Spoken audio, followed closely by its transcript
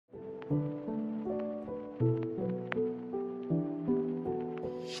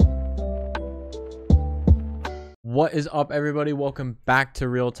What is up, everybody? Welcome back to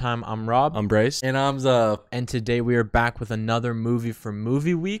Real Time. I'm Rob. I'm Bryce. And I'm Zuff. And today we are back with another movie for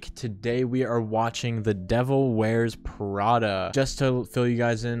Movie Week. Today we are watching The Devil Wears Prada. Just to fill you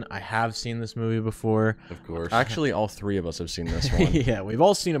guys in, I have seen this movie before. Of course. Actually, all three of us have seen this one. Yeah, we've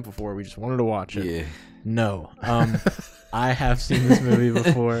all seen it before. We just wanted to watch it. Yeah. No. I have seen this movie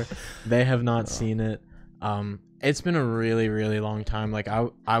before. They have not seen it. It's been a really, really long time. Like,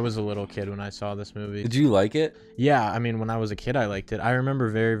 I was a little kid when I saw this movie. Did you like it? Yeah, I mean, when I was a kid, I liked it. I remember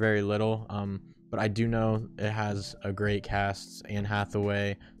very, very little. But I do know it has a great cast: Anne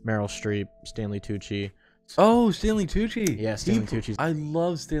Hathaway, Meryl Streep, Stanley Tucci. Oh, Stanley Tucci. Yeah, Stanley Tucci. I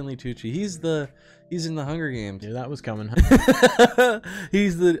love Stanley Tucci. He's in the Hunger Games. Knew that was coming.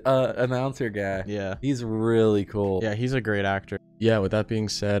 He's the announcer guy. Yeah. He's really cool. Yeah, he's a great actor. Yeah, with that being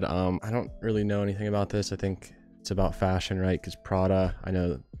said, I don't really know anything about this. I think it's about fashion, right? Because Prada, I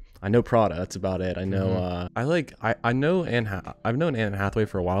know Prada. That's about it. I know. I've known Anne Hathaway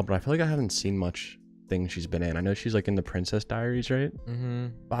for a while, but I feel like I haven't seen much things she's been in. I know she's like in the Princess Diaries, right? Mm-hmm.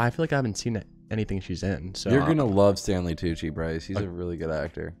 But I feel like I haven't seen anything she's in. So You're gonna love Stanley Tucci, Bryce. He's a really good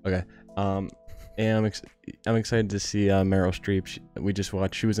actor. Okay. And I'm excited to see Meryl Streep.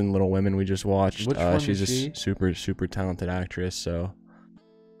 She was in Little Women. We just watched. Which one she's is she? super talented actress. So,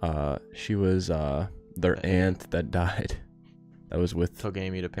 she was their aunt that died. That was with Took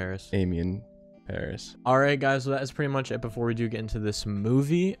Amy to Paris. Amy in Paris. All right, guys. So that is pretty much it. Before we do get into this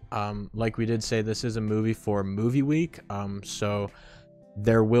movie, like we did say, this is a movie for Movie Week. So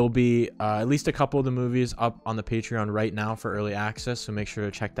there will be at least a couple of the movies up on the Patreon right now for early access. So make sure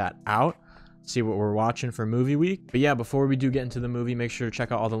to check that out. See what we're watching for Movie Week. But yeah, before we do get into the movie, make sure to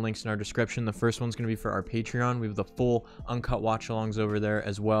check out all the links in our description. The first one's going to be for our Patreon. We have the full uncut watch-alongs over there,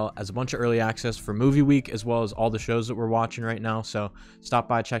 as well as a bunch of early access for Movie Week, as well as all the shows that we're watching right now. So stop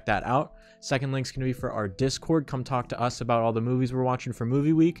by, check that out. Second link's going to be for our Discord. Come talk to us about all the movies we're watching for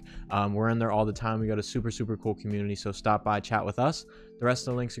Movie Week. We're in there all the time. We got a super cool community, so stop by, chat with us. The rest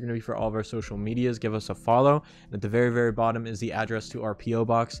of the links are going to be for all of our social medias. Give us a follow. And at the very bottom is the address to our P.O.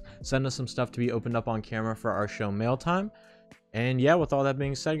 box. Send us some stuff to be opened up on camera for our show Mail Time. And yeah, with all that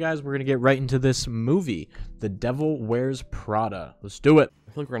being said, guys, we're going to get right into this movie, The Devil Wears Prada. Let's do it.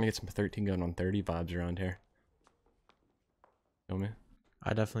 I feel like we're gonna get some 13 going on 30 vibes around here. Feel me?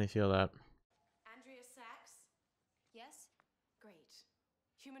 I definitely feel that. Andrea Sachs? Yes? Great.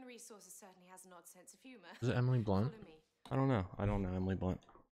 Human resources certainly has an odd sense of humor. Is it Emily Blunt? Follow me. I don't know Emily Blunt.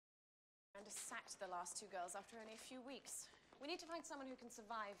 And sacked the last two girls after only a few weeks. We need to find someone who can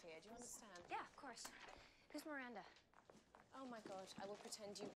survive here. Do you understand? Yeah, of course. Who's Miranda? Oh my god, I will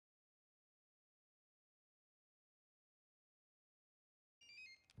pretend you...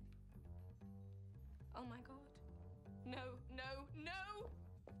 Oh my god. No.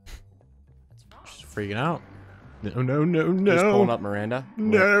 What's wrong? She's freaking out. No. Who's pulling up Miranda?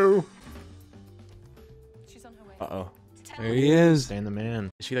 No. She's on her way. Uh-oh. There he is. Stan the man.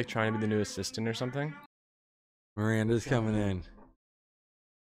 Is she like trying to be the new assistant or something? Miranda's coming in.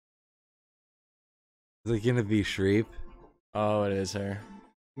 Is it gonna be Shreep? Oh, it is her.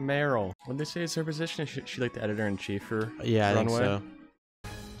 Meryl. What did they say is her position? Is she like the editor-in-chief for Yeah, I think Runway? so.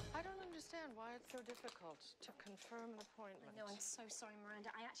 I don't understand why it's so difficult to confirm an appointment. No, I'm so sorry, Miranda.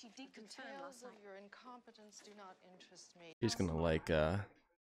 I actually did confirm last Details of night. your incompetence do not interest me. She's gonna like Yeah,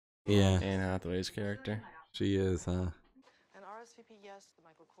 Anne Hathaway's character. she is, huh? An RSVP yes to the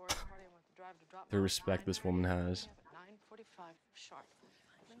Michael Kors party. I want to drive to drop The respect this woman has. at 9:45 sharp.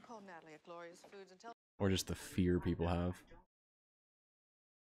 Then call Natalie at Gloria's Foods and tell Or just the fear people have.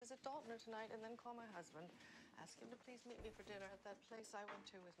 visit Dalton tonight, and then call my husband. Ask him to please meet me for dinner at that place I went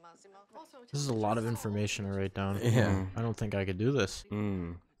to with Massimo. Also, This is a lot of information to write down. Yeah. I don't think I could do this.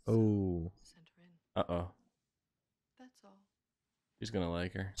 Mm. Oh. Send her in. Uh-oh. That's all. She's gonna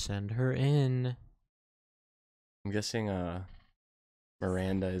like her. Send her in. I'm guessing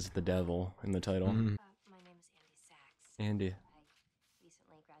Miranda is the devil in the title. Mm. My name is Andy Sachs. Andy. I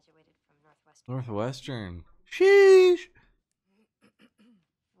recently graduated from Northwestern. Northwestern. Sheesh.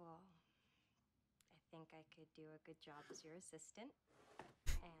 Well, I think I could do a good job as your assistant.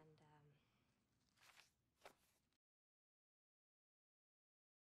 And,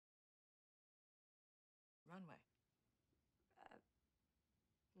 Runway.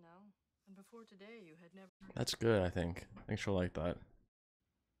 no. And before today, you had never. That's good, I think. I think she'll like that.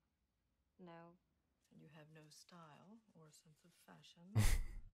 No. And you have no style or sense of fashion. I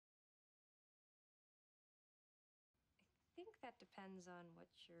think that depends on what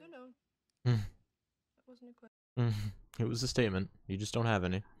you're... No. Mm. That wasn't a question. It was a statement. You just don't have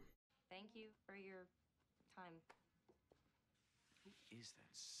any. Thank you for your time. Who is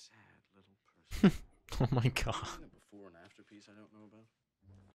that sad little person? Oh my god. Before and after piece I don't know about.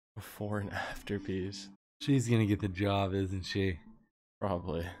 Before and after piece. She's gonna get the job, isn't she?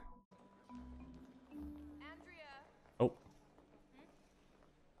 Probably.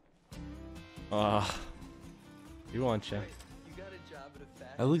 Oh. You want you.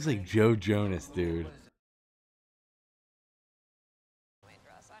 That looks like Joe Jonas, dude. Wait,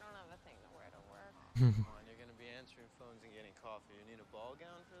 Russ, I don't have a thing to wear to work. You're gonna be answering phones and getting coffee. You need a ball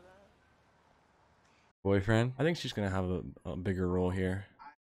gown for that? Boyfriend? I think she's gonna have a bigger role here.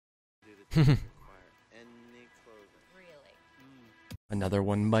 Any clothing. Really? Another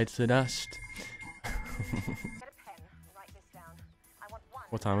one bites the dust. Get a pen, write this down. I want one.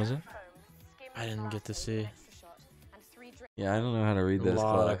 What time is it? I didn't get to see. Yeah, I don't know how to read A this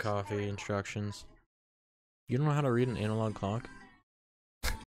lot of clock. coffee instructions. You don't know how to read an analog clock?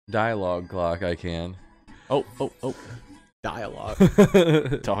 Dialogue clock, I can. Oh. Dialogue.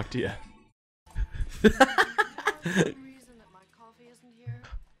 Talk to you. Any reason that my coffee isn't here?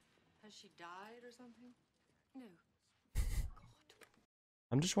 Has she died or something? No.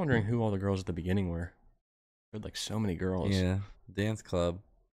 I'm just wondering who all the girls at the beginning were. There were like so many girls. Yeah, dance club.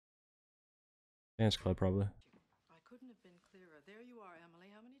 Dance club, probably. I couldn't have been clearer. There you are, Emily.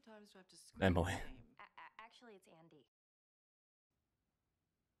 How many times do I have to scream Emily. your name? Actually, it's Andy.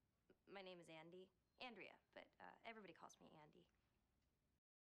 My name is Andy. Andrea, but everybody calls me Andy.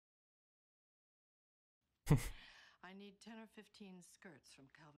 I need 10 or 15 skirts from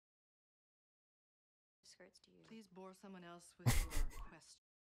Calvin. Skirts do you? Please bore someone else with your question.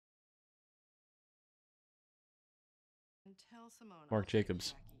 And tell Simone. Mark I'll take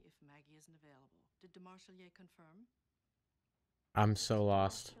Jacobs. Jackie if Maggie isn't available. Did DeMarchelier confirm? I'm so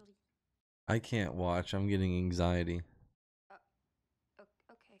lost. I can't watch. I'm getting anxiety.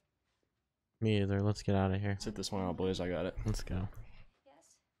 Okay. Me either. Let's get out of here. Sit this one out, boys. I got it. Let's go.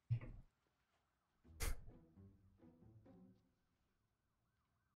 Yes.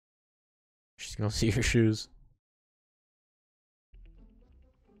 She's gonna see your shoes.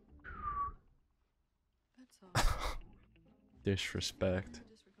 That's all. Disrespect.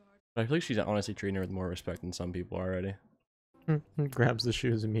 Disregard. I feel like she's honestly treating her with more respect than some people already. Grabs the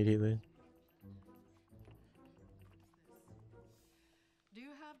shoes immediately. Do you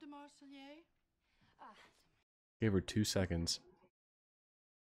have DeMarchelier? Gave her 2 seconds.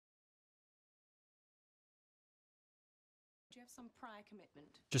 Do you have some prior commitment?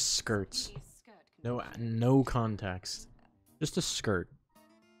 Just skirts. Maybe a skirt No context. Just a skirt.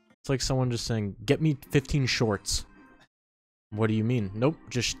 It's like someone just saying, "Get me 15 shorts." What do you mean? Nope,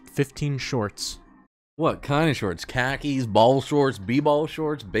 just 15 shorts. What kind of shorts? Khakis, ball shorts, b-ball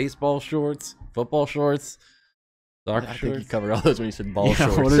shorts, baseball shorts, football shorts, soccer I think shorts. you covered all those when you said ball Yeah,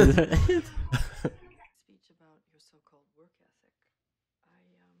 shorts. what is it? Speech about your so-called work ethic.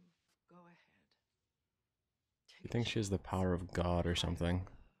 Go ahead. You think she has the power of God or something?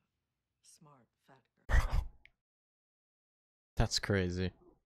 Smart fat girl. That's crazy.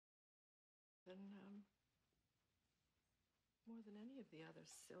 Then, more than any of the other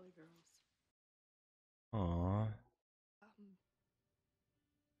silly girls. Aww.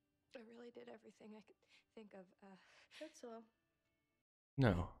 I really did everything I could think of. That's all.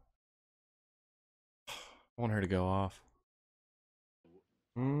 No. I want her to go off.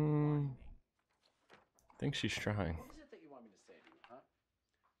 I think she's trying. What is it that you want me to say to you, huh?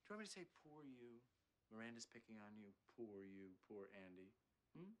 Do you want me to say poor you? Miranda's picking on you. Poor you, poor Andy.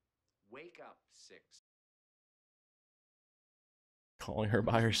 Wake up, 6. Calling her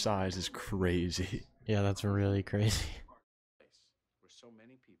by her size is crazy. Yeah, that's really crazy. Place where so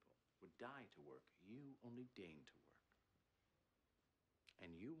many people would die to work, you only deign to work.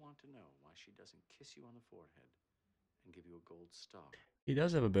 And you want to know why she doesn't kiss you on the forehead and give you a gold star. He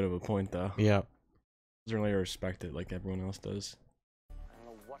does have a bit of a point, though. Yeah. Doesn't really respect it like everyone else does. I don't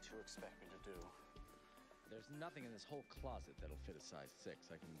know what you expect me to do. There's nothing in this whole closet that'll fit a size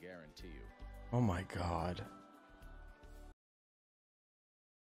 6, I can guarantee you. Oh my god.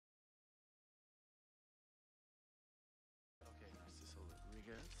 Okay, Mrs.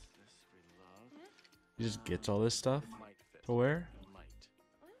 Rodriguez, this we love. He just gets all this stuff Might fit. to wear? Might.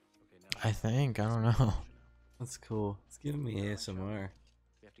 Okay, now I think. I don't know. That's cool. It's giving me ASMR.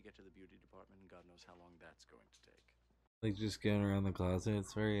 we have to get to the beauty department, and God knows how long that's going to take. Like just going around the closet.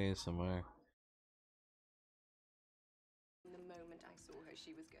 It's very ASMR. The moment I saw her,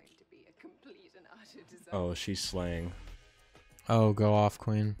 she was going to be a complete and utter disaster. Oh, she's slaying. Oh, go off,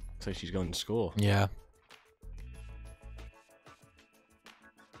 queen. Looks like she's going to school. Yeah.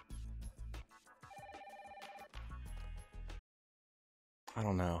 I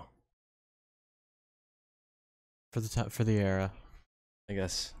don't know. For the era. I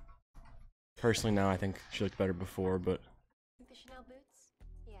guess. Personally, now I think she looked better before, but The Chanel boots?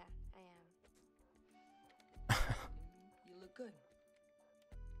 Yeah, I am. You look good.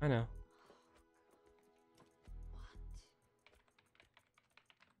 I know.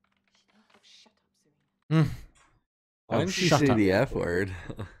 Shut up, Serena. Why didn't she shut say up. the F word?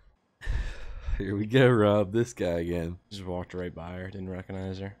 Here we go, Rob. This guy again. Just walked right by her, didn't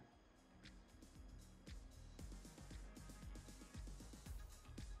recognize her.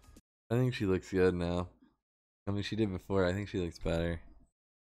 I think she looks good now. I mean, she did before. I think she looks better.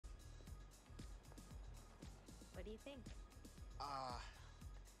 What do you think? I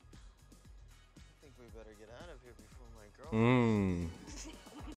think we better get out of here before my girl.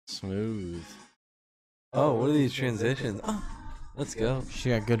 Smooth. Oh, what are these transitions? Oh, let's go. She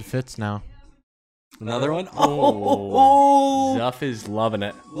got good fits now. Another one? Oh, Zuff is loving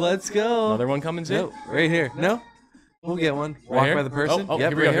it. Let's go. Another one coming soon. No, right here. No? We'll get one. Right Walk here? by the person. Oh,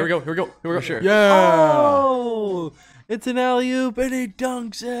 Yep, here we right go. Here we go. Here we go. Here we go. For sure. Yeah. Oh, it's an alley-oop and he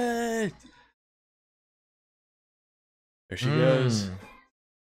dunks it. There she goes.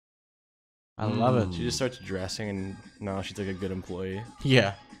 I love it. She just starts dressing, and now she's like a good employee.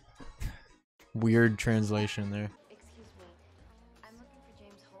 Yeah. Weird translation there. Excuse me. I'm looking for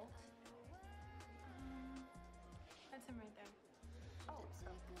James Holt. That's him right there. Oh,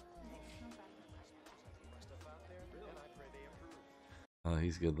 thanks. No problem. Oh,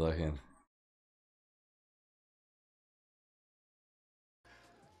 he's good looking.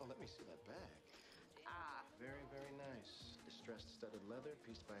 Oh, let me see that bag. Very, very nice. Distressed studded leather,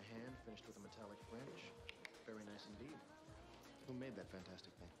 pieced by hand, finished with a metallic fringe. Very nice indeed. Who made that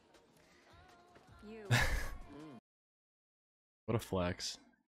fantastic thing? You. What a flex.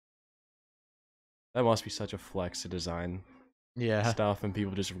 That must be such a flex to design Yeah. stuff and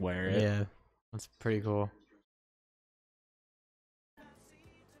people just wear it. Yeah. That's pretty cool.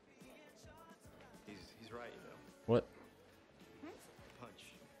 He's right, you know. What? Punch.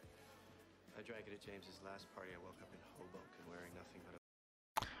 I drank it at James's last party. I woke up in Hoboken wearing nothing but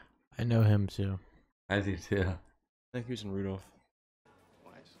a I know him too. I do too. I think he was in Rudolph.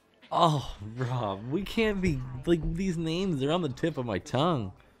 wise. Oh, Rob, we can't be like these names. They're on the tip of my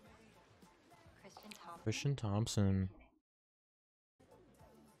tongue. Christian Thompson. Christian Thompson.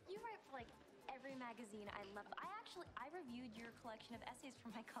 You write for like every magazine. I love. I reviewed your collection of essays for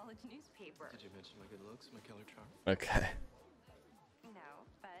my college newspaper. Did you mention my good looks, my killer charm? Okay. No,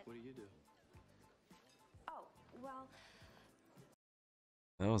 but What do you do? oh well.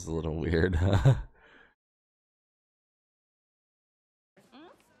 That was a little weird. Well,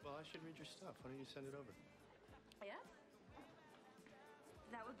 I should read your stuff. Why don't you send it over? Yeah.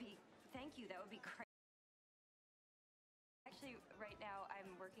 That would be. Thank you. That would be great. Actually, right now I'm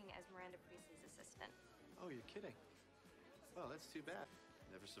working as Miranda Priestley's assistant. Oh, you're kidding. Well, that's too bad.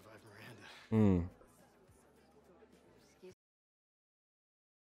 Never survived Miranda. Excuse.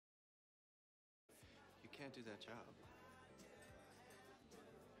 You can't do that job.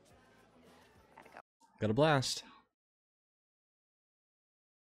 Gotta go. Got a blast.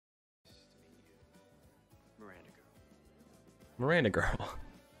 Miranda girl. Miranda girl.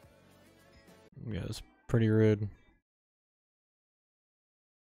 Yeah, it's pretty rude.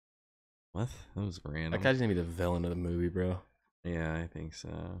 What? That was random. That guy's gonna be the villain of the movie, bro. Yeah, I think so.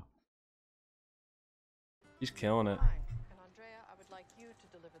 He's killing it. Fine. And Andrea, I would like you to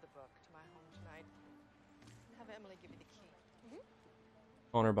deliver the book to my home tonight. And have Emily give you the key.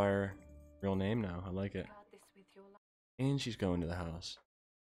 Calling her by her real name now. I like it. Guard this with your life. And she's going to the house.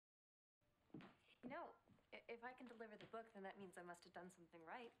 You know, if I can deliver the book, then that means I must have done something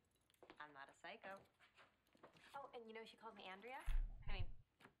right. I'm not a psycho. Oh, and you know she called me Andrea? I mean,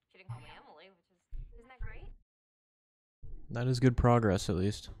 she didn't call me Emily, which isn't that great? That is good progress, at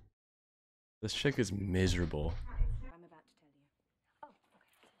least. This chick is miserable. I'm about to tell you. Oh,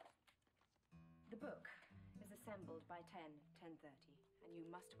 okay. The book is assembled by 10:30, and you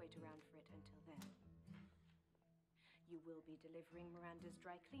must wait around for it until then. You will be delivering Miranda's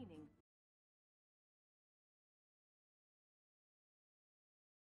dry cleaning.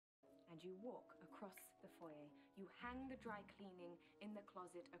 And you walk across the foyer. You hang the dry cleaning in the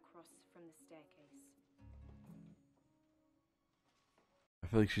closet across from the staircase. I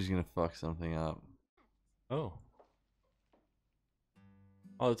feel like she's gonna fuck something up. Oh.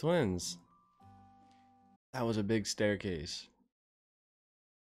 Oh, the twins. That was a big staircase.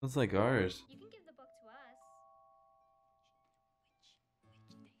 That's like ours. You can give the book to us.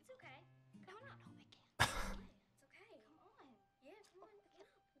 It's okay. No, we can't. It's okay. Come on. Yeah, come on. Pick it up.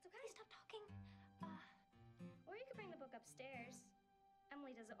 It's okay. Stop talking. Or you could bring the book upstairs.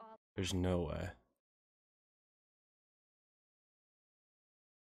 Emily does it all. There's no way.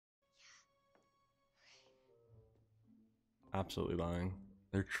 absolutely lying.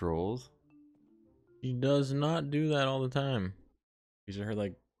 They're trolls. She does not do that all the time. These are her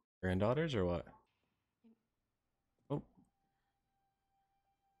like granddaughters or what? Oh,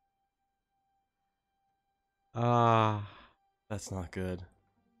 Ah, that's not good.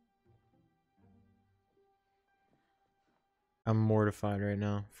 I'm mortified right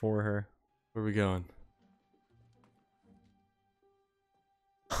now for her. Where are we going?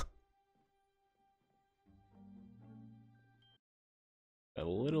 A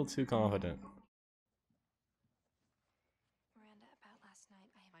little too confident. Miranda, about last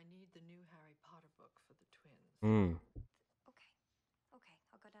night, I need the new Harry Potter book for the twins. Hmm. Okay. Okay,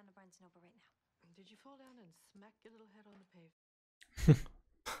 I'll go down to Barnes & Noble right now. Did you fall down and smack your little head on the pavement?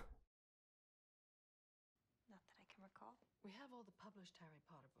 Not that I can recall. We have all the published Harry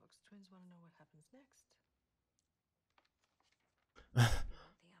Potter books. Twins want to know what happens next. You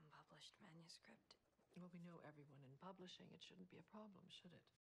want the unpublished manuscript? Well, we know everyone in publishing. It shouldn't be a problem, should it?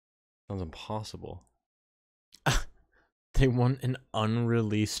 Sounds impossible. They want an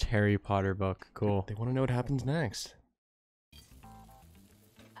unreleased Harry Potter book. Cool. They want to know what happens next.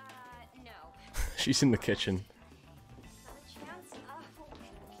 No. She's in the kitchen. Not a chance.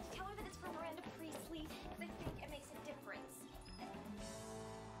 Tell her that it's for Miranda Priestley, because I think it makes a difference.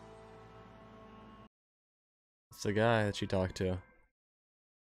 It's the guy that she talked to.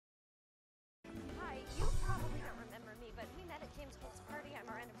 Hi, you probably don't remember me, but we met at James Holt's party. I'm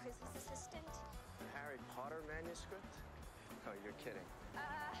Miranda Priestley's assistant. Harry Potter manuscript? Oh, you're kidding.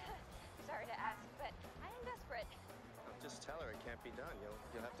 Sorry to ask, but I am desperate. Just tell her it can't be done. You'll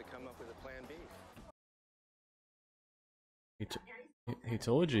have to come up with a plan B. He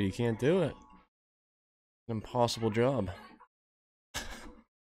told you can't do it. An impossible job.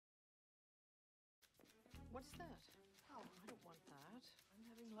 What's that? Oh, I don't want that. I'm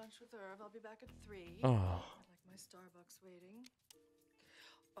having lunch with Irv. I'll be back at 3. Oh. I like my Starbucks waiting.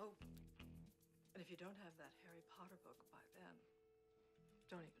 Oh, and if you don't have that Harry Potter book by then,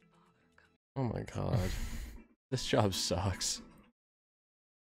 don't even bother. Oh my god. This job sucks.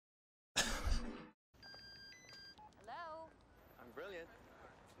 Hello? I'm brilliant.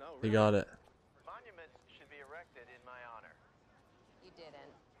 No, He really. got it. Monument should be erected in my honor. You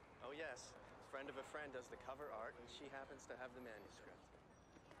didn't. Oh, yes. Friend of a friend does the cover art, and she happens to have the manuscript.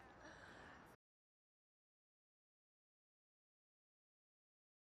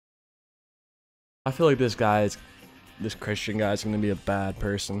 I feel like this Christian guy's gonna be a bad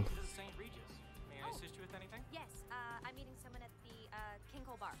person. Yes, I'm meeting someone at the King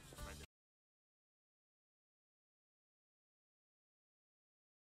Cole Bar.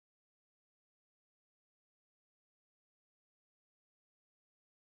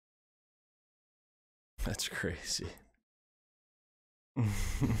 That's crazy.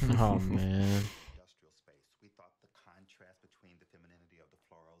 Oh man. Industrial space. We thought the contrast between the femininity of the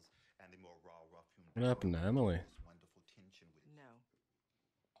florals and the more raw, rough human. What happened to Emily? This wonderful tension with No.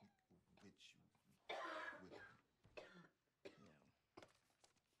 which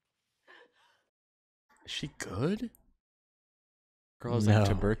Is she good? Girl has No. like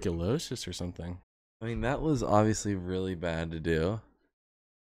tuberculosis or something. I mean, that was obviously really bad to do.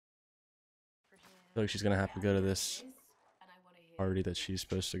 I feel like she's gonna have to go to this party that she's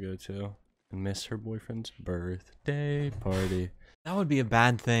supposed to go to and miss her boyfriend's birthday party. That would be a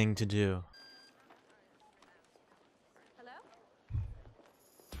bad thing to do. Hello?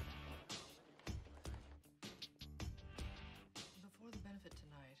 Before the benefit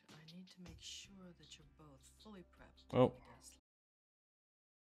tonight, I need to make sure that you're both fully prepped. Oh.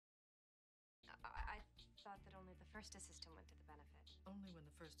 I thought that only the first assistant went to the benefit. Only when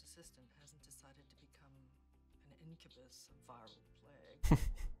the first assistant hasn't decided to become an incubus of viral plague.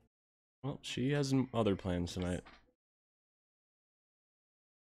 Well, she has other plans tonight.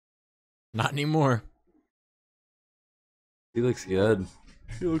 Not anymore. He looks good.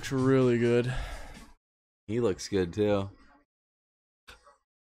 He looks really good. He looks good too.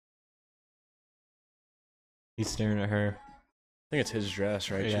 He's staring at her. I think it's his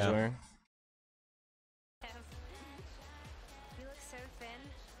dress, right? She's Yeah. wearing. You look so thin.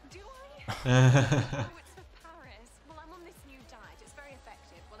 Do I? Oh, it's for Paris. Well, I'm on this new diet. It's very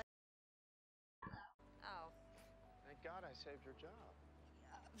effective. Well, oh. Thank God I saved your job.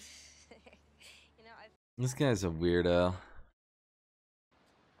 You know, I've... This guy's a weirdo. If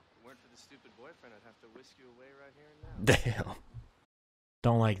it weren't for the stupid boyfriend, I'd have to whisk you away right here and now. Damn.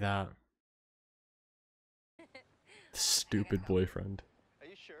 Don't like that. Stupid boyfriend. Are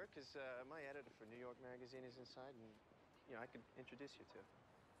you sure? Because my editor for New York Magazine is inside, and I could introduce you to.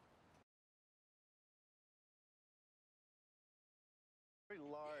 Very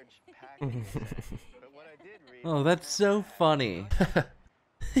large package. But what I did read. Oh, that's so funny.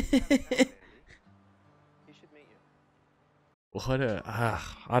 He should meet you. What a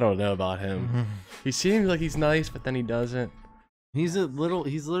I don't know about him. He seems like he's nice, but then he doesn't. He's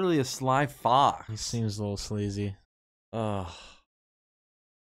literally a sly fox. He seems a little sleazy. Oh,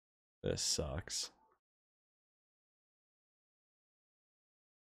 this sucks.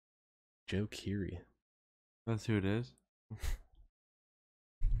 Joe Keery. That's who it is. I'm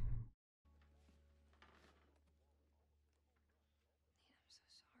so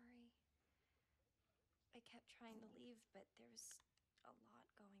sorry. I kept trying to leave, but there was a lot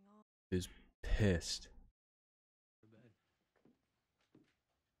going on. He's pissed.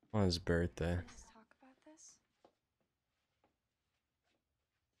 On his birthday. Let's talk about this.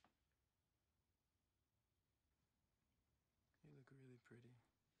 You look really pretty.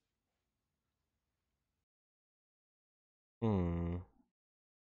 Hmm.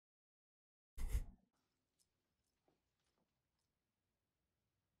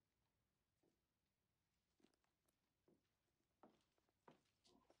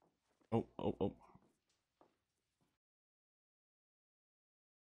 Oh.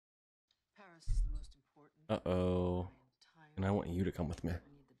 Paris is the most important. Uh-oh. And I want you to come with me. I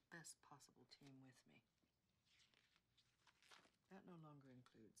need the best possible team with me. That no longer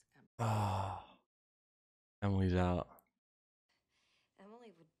includes Emily. Ah. Emily's out.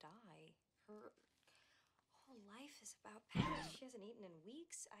 Emily would die. Her whole life is about Paris. She hasn't eaten in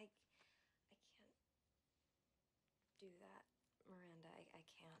weeks. I can't do that, Miranda. I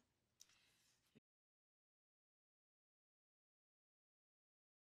can't.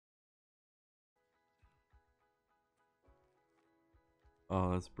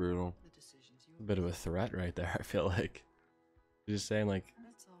 Oh, that's brutal. The decisions you A bit of a threat right there, I feel like. She's just saying, like,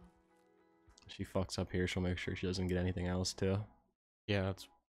 That's all. she fucks up here, she'll make sure she doesn't get anything else, too. Yeah, that's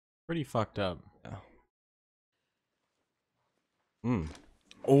pretty fucked up. Yeah.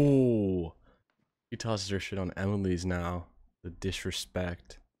 Oh! He tosses her shit on Emily's now. The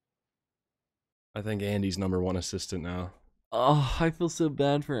disrespect. I think Andy's #1 assistant now. Oh, I feel so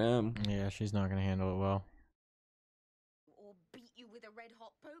bad for Em. Yeah, she's not gonna handle it well. Or beat you with a red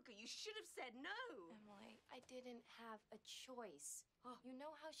hot poker. You should have said no. Emily, I didn't have a choice. Oh, you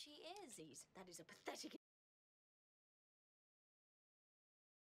know how she is. Please, that is a pathetic.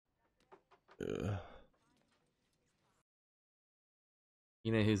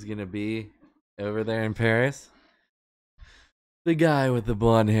 You know who's gonna be over there in Paris? The guy with the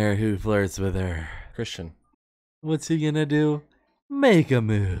blonde hair who flirts with her. Christian. What's he gonna do? Make a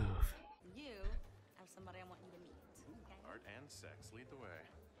move. You have somebody I want you to meet. Okay? Art and sex lead the way.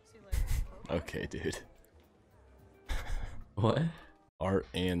 See you later. Okay, dude. What? Art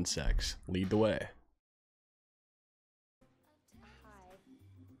and sex. Lead the way. Hi. I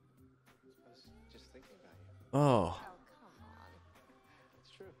was just thinking about you. Oh. Oh, come on.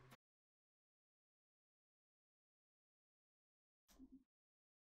 It's true.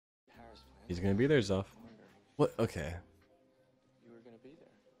 Paris plans. He's gonna be there, Zuff. What? Okay. You were gonna be there.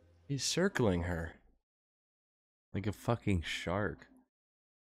 He's circling her. Like a fucking shark.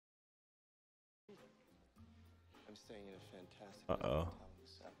 I'm staying in a fantastic Uh-oh. hotel on the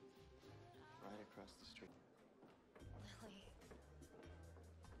 7th, right across the street. Lily.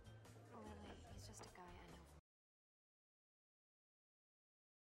 Lily, he's just a guy I know.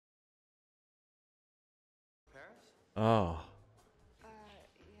 Paris? Oh.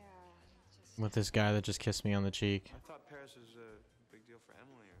 Yeah, just... With this guy that just kissed me on the cheek. I thought Paris was a big deal for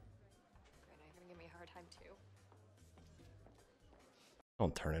Emily. Great, now you're gonna give me a hard time, too.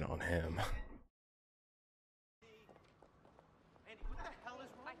 Don't turn it on him. Andy, what the hell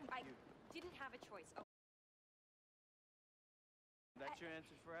is wrong with I you? didn't have a choice. Oh. That's your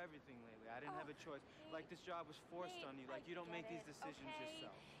answer for everything lately. I didn't have a choice. Like this job was forced on you. Like you don't make these decisions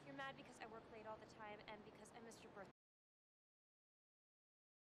yourself. You're mad because I work late all the time and because I missed your birthday.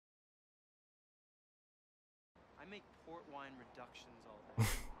 I make port wine reductions all day.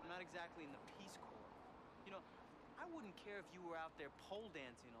 I'm not exactly in the Peace Corps. You know, I wouldn't care if you were out there pole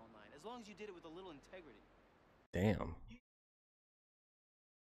dancing all night, as long as you did it with a little integrity. Damn.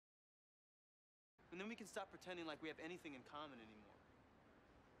 And then we can stop pretending like we have anything in common anymore.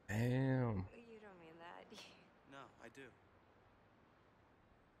 Damn. You don't mean that. No, I do.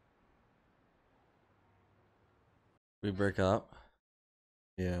 We break up?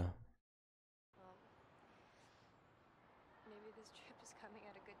 Yeah. Well, maybe this trip is coming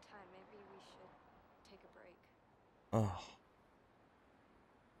at a good time. Maybe we should take a break. Oh.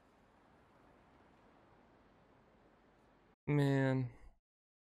 Man.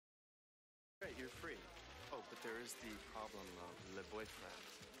 Great, you're free. Oh, but there is the problem of le boyfriend.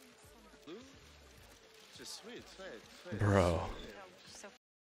 Lou? Just sweet, sweet. Bro.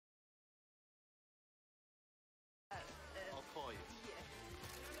 I'll call you.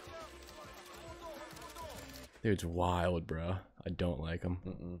 Dude's wild, bro. I don't like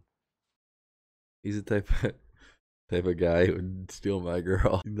him. He's the type of guy who would steal my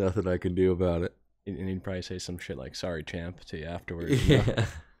girl. Nothing I can do about it. And he'd probably say some shit like, sorry, champ, to you afterwards. You know? Yeah.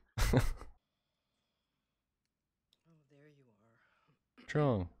 Oh, there you are.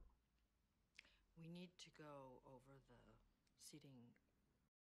 Strong. We need to go over the seating.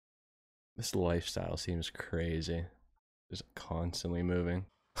 This lifestyle seems crazy. Just constantly moving.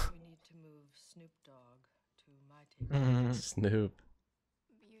 We need to move Snoop Dogg to my table. Snoop.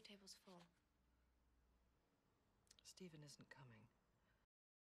 Your table's full. Stephen isn't coming.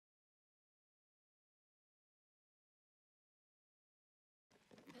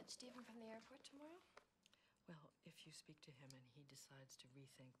 Fetch Stephen from the airport tomorrow? Well, if you speak to him and he decides to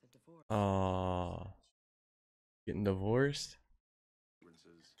rethink the divorce. Aww. Getting divorced?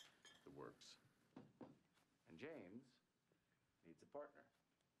 The works. And James needs a partner.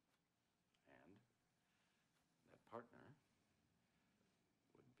 And that partner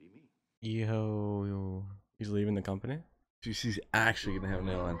would be me. Yo. He's leaving the company? She's actually gonna have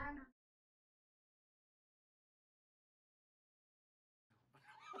no one.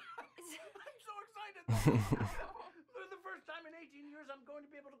 I'm so excited. For the first time in 18 years, I'm going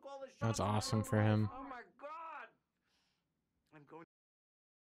to be able to call the shots. That's awesome for him. Oh my god! I'm going to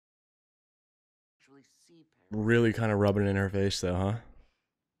actually see Paris. Really kind of rubbing it in her face, though, huh?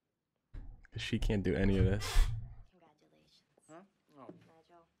 Because she can't do any of this. Congratulations. Huh? Oh.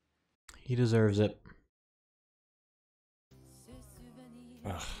 Nigel. He deserves it.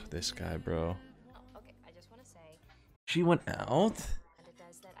 Ugh, this guy, bro. Oh, okay, I just want to say, She went out? and it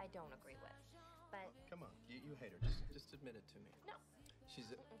does that I don't agree with. But Come on, you hate her. Just admit it to me. no. She's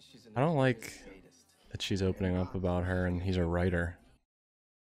I don't like that she's opening up about her and he's a writer.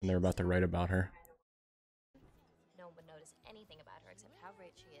 And they're about to write about her. No one would notice anything about her except how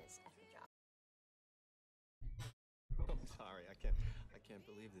great she is at her job. I'm sorry, I can't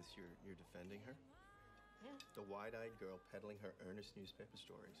believe this. You're defending her? Yeah. The wide-eyed girl peddling her earnest newspaper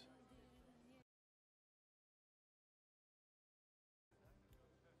stories.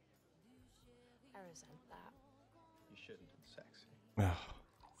 I resent that. You shouldn't. It's sexy. Ugh,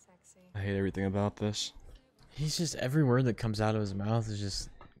 Sexy. I hate everything about this. He's just, every word that comes out of his mouth is just,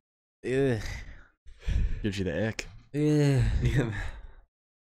 ugh. Gives you the ick. Yeah.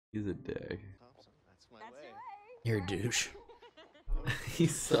 He's a dick. Thompson, that's my way. You're a douche. He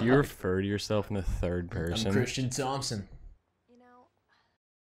sucks. You refer to yourself in the third person. I'm Christian Thompson. You know,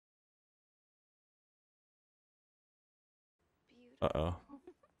 beautiful. Uh-oh.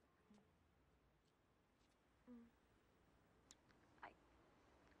 I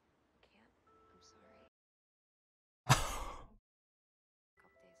can't. I'm sorry. A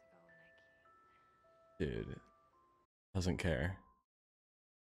couple days ago when I Dude. Doesn't care.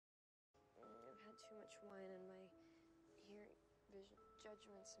 I've had too much wine and my hearing, vision,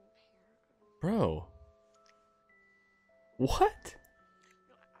 judgment's impaired. Bro. What?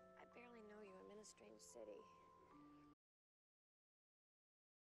 No, I barely know you. I'm in a strange city.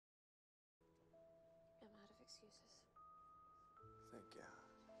 I'm out of excuses. Thank God.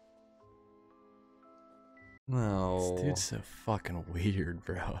 No. This dude's so fucking weird,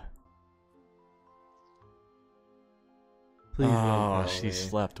 bro. Please don't Oh, tell she me.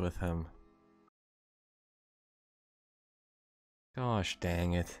 slept with him. Gosh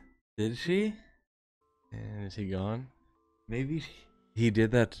dang it. Did she? And is he gone? Maybe he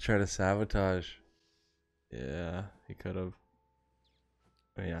did that to try to sabotage. Yeah, he could have.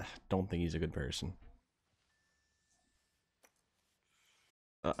 Yeah, don't think he's a good person.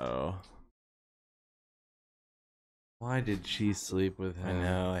 Uh-oh. Why did she sleep with him? I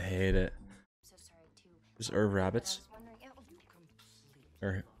know, I hate it. I'm so sorry too. Is Irv I Rabbits? was wondering. Oh, Or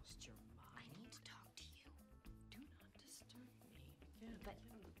I need to talk to you. Do not disturb me again. But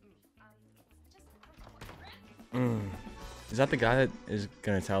is that the guy that is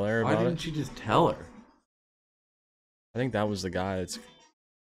gonna tell her Why about didn't it? she just tell her? I think that was the guy that's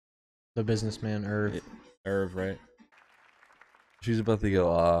The businessman, Irv. Irv, right? She's about to go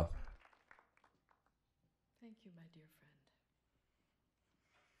off. Thank you, my dear friend.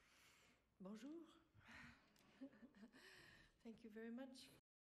 Bonjour. Thank you very much.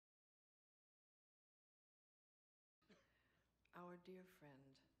 Our dear friend,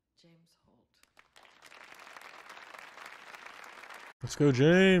 James Holt. Let's go,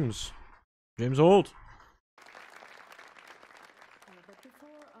 James. James Holt. But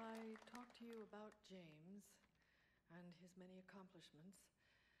before I talk to you about James, and his many accomplishments,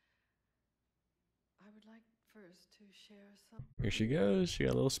 I would like first to share some. Here she goes. She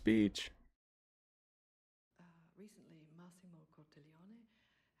got a little speech. Recently, Massimo Cortellone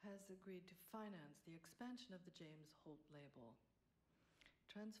has agreed to finance the expansion of the James Holt label,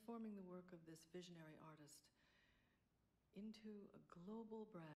 transforming the work of this visionary artist into a global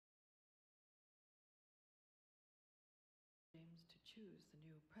brand. James to choose the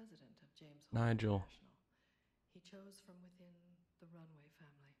new president of James Holt Nigel. International. He chose from within the Runway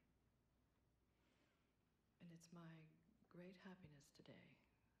family. And it's my great happiness today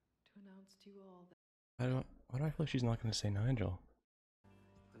to announce to you all that Why do I feel like she's not going to say Nigel?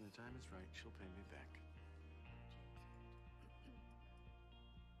 When the time is right, she'll pay me back.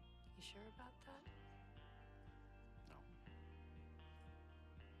 You sure about that? No.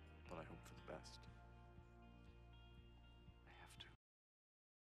 But I hope for the best. I have to.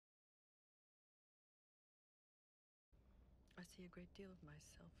 I see a great deal of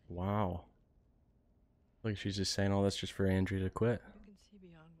myself. Wow. Like she's just saying all this just for Andrea to quit. You can see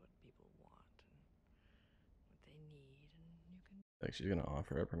beyond what people want and what they need, and you can. Like she's gonna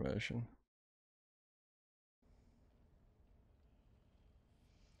offer a promotion.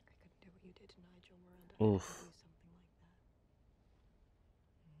 I couldn't do what you did to Nigel, Miranda. Oof. I couldn't do something like that.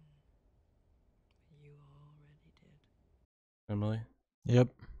 You already did. Emily?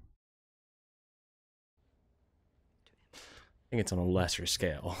 Yep. I think it's on a lesser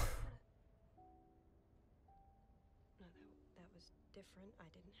scale. No, that was different. I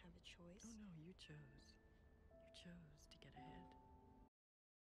didn't have a choice. Oh no, you chose. You chose to get ahead.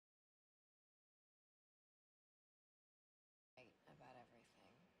 Right about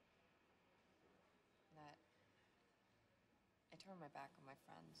everything. That I turned my back on my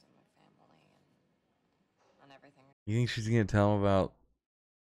friends and my family and on everything. You think she's gonna tell him about?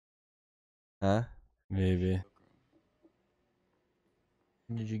 Huh? Maybe.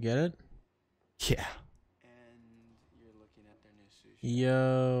 Did you get it? Yeah. And you're looking at their new sushi.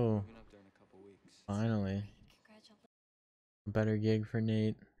 Yo. Moving up there in a couple weeks. Finally. Congratulations. Better gig for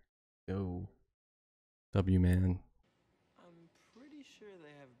Nate. Go. W man. I'm pretty sure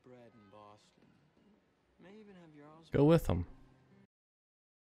they have bread in Boston. May even have yours. Go with them.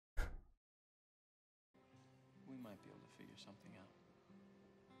 We might be able to figure something out.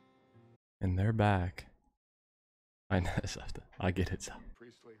 And they're back. I know, Zuff. I get it, Zuff.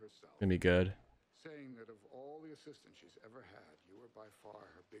 Priestley herself, Gonna be good. saying that of all the assistants she's ever had, you were by far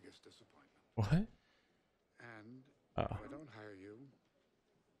her biggest disappointment. What? And Oh. if I don't hire you,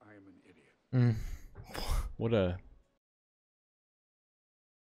 I am an idiot. What a...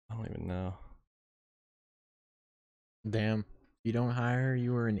 I don't even know. Damn. You don't hire her,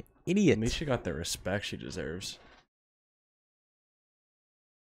 you were an idiot. At least she got the respect she deserves.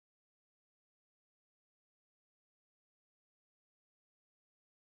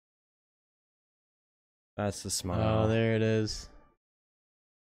 That's the smile. Oh, there it is.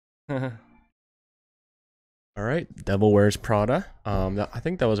 All right, Devil Wears Prada. I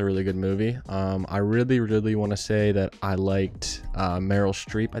think that was a really good movie. I really want to say that I liked Meryl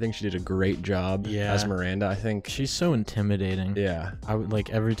Streep. I think she did a great job as Miranda. I think she's so intimidating. Yeah, I would like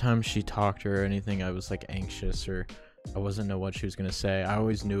every time she talked or anything, I was like anxious or I wasn't know what she was gonna say. I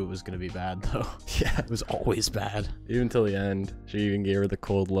always knew it was gonna be bad though. Yeah, it was always bad. Even till the end, she even gave her the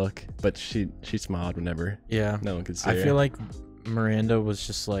cold look, but she smiled whenever. Yeah, no one could see her. I feel like Miranda was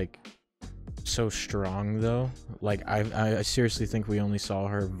just like so strong though. Like I seriously think we only saw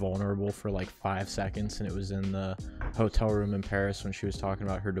her vulnerable for like 5 seconds, and it was in the hotel room in Paris when she was talking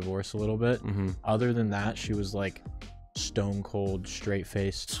about her divorce a little bit. Other than that, she was like stone cold, straight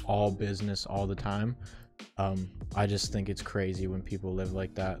faced, all business all the time. I just think it's crazy when people live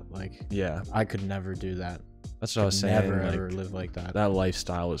like that. Like, yeah, I could never do that. That's what I was saying. Never like, ever live like that. That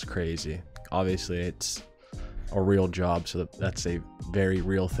lifestyle is crazy. Obviously, it's a real job, so that's a very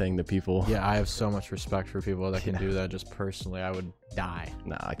real thing that people. Yeah, I have so much respect for people that can do that. Just personally, I would die.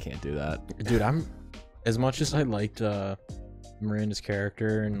 Nah, I can't do that, dude. I'm as much as I liked Miranda's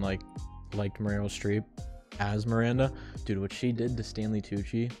character and liked Meryl Streep as Miranda, dude, what she did to Stanley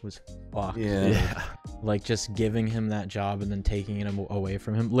Tucci was fucked. Yeah. Like just giving him that job and then taking it away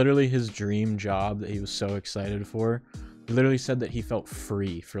from him. Literally his dream job that he was so excited for. He literally said that he felt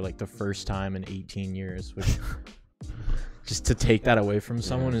free for like the first time in 18 years, which just to take that away from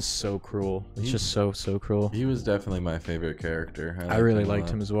someone is so cruel. It's just so cruel. He was definitely my favorite character. I really liked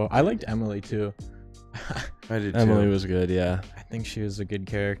him as well. I liked Emily too. I did too. Emily was good, yeah. I think she was a good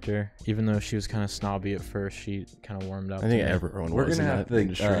character, even though she was kind of snobby at first. She kind of warmed up. I think everyone We're was gonna in have that to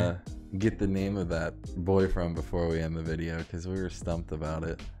industry. get the name of that boyfriend before we end the video because we were stumped about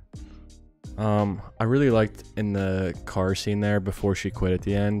it. I really liked in the car scene there before she quit at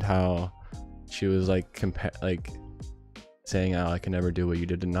the end how she was like saying, "Oh, I can never do what you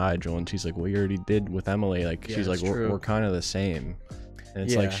did to Nigel," and she's like, "Well, you already did with Emily." Like Yeah, she's like, we're kind of the same, and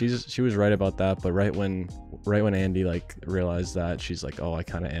it's like Yeah. she was right about that. But right when Andy like realized that, she's like, "Oh, I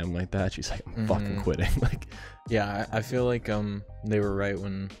kind of am like that." She's like, "I'm fucking quitting." Like, yeah, I feel like they were right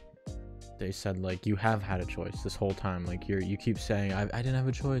when they said like, you have had a choice this whole time. Like you keep saying I didn't have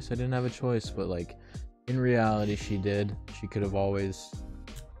a choice, I didn't have a choice, but like in reality she did. She could have always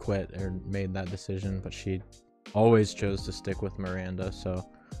quit or made that decision, but she always chose to stick with Miranda. So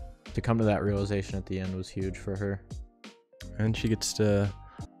to come to that realization at the end was huge for her. and she gets to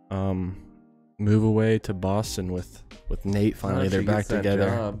move away to Boston with Nate. Finally, they're back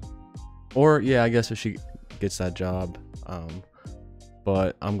together. Or yeah, I guess if she gets that job.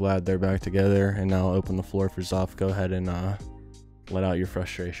 But I'm glad they're back together, and now I'll open the floor for Zuff. Go ahead and let out your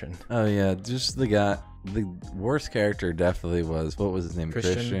frustration. Oh yeah, just the guy. The worst character definitely was, what was his name?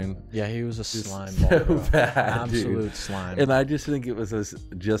 Christian. Yeah, he was a slime So ball, bro. bad, Absolute dude. slime. And I just think it was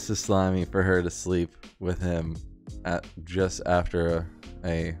just as slimy for her to sleep with him just after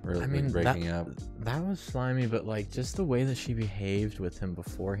a breaking up. That was slimy, but like just the way that she behaved with him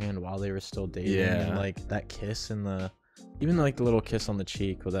beforehand while they were still dating, and like that kiss and even like the little kiss on the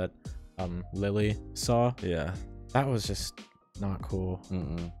cheek with that Lily saw. Yeah, that was just not cool.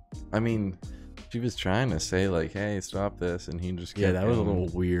 I mean, she was trying to say like, "Hey, stop this," and he just kept that was a going.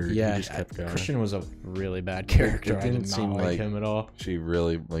 little weird. Yeah, he just kept going. Christian was a really bad character. It I didn't did not seem like him at all. She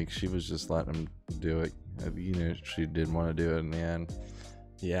really she was just letting him do it. You know, she didn't want to do it in the end.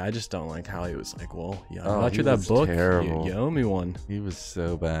 Yeah, I just don't like how he was like, "Well, yeah, Oh, I got he you that was book. terrible. You owe me one." He was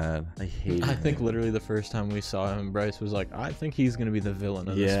so bad. I hated I him. think literally the first time we saw him, Bryce was like, "I think he's gonna be the villain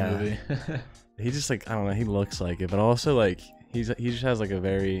of this movie." He just like, I don't know, he looks like it, but also like he just has like a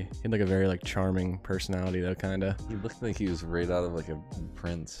very like charming personality though, kind of. He looked like he was right out of like a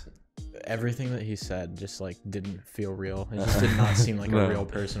Prince. Everything that he said just like didn't feel real. It just did not seem like a real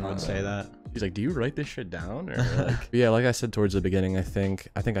person would say that. He's like, "Do you write this shit down?" Or like, yeah, like I said towards the beginning, I think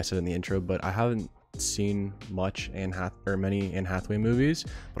I said in the intro, but I haven't seen much many Anne Hathaway movies,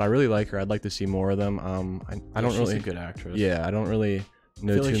 but I really like her. I'd like to see more of them. I don't she's really a good actress. Yeah, I don't really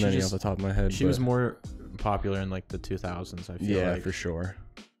know feel like too she many just- off the top of my head. She was more popular in like the 2000s. I feel like. For sure.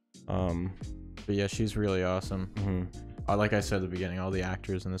 But yeah, she's really awesome. Like I said at the beginning, all the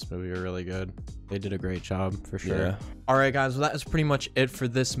actors in this movie are really good. They did a great job for sure. Yeah. All right, guys, well, that is pretty much it for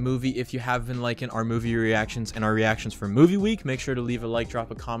this movie. If you have been liking our movie reactions and our reactions for Movie Week, make sure to leave a like, drop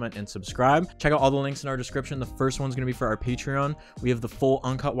a comment, and subscribe. Check out all the links in our description. The first one's going to be for our Patreon. We have the full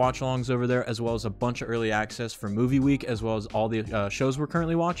uncut watch-alongs over there, as well as a bunch of early access for Movie Week, as well as all the shows we're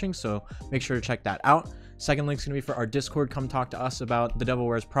currently watching, so make sure to check that out. Second link's going to be for our Discord. Come talk to us about The Devil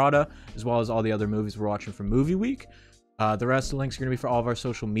Wears Prada, as well as all the other movies we're watching for Movie Week. The rest of the links are going to be for all of our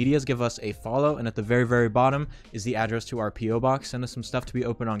social medias. Give us a follow, and at the very, very bottom is the address to our P.O. Box. Send us some stuff to be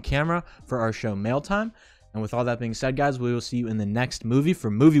open on camera for our show Mail Time. And with all that being said, guys, we will see you in the next movie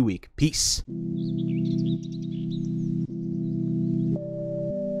for Movie Week. Peace.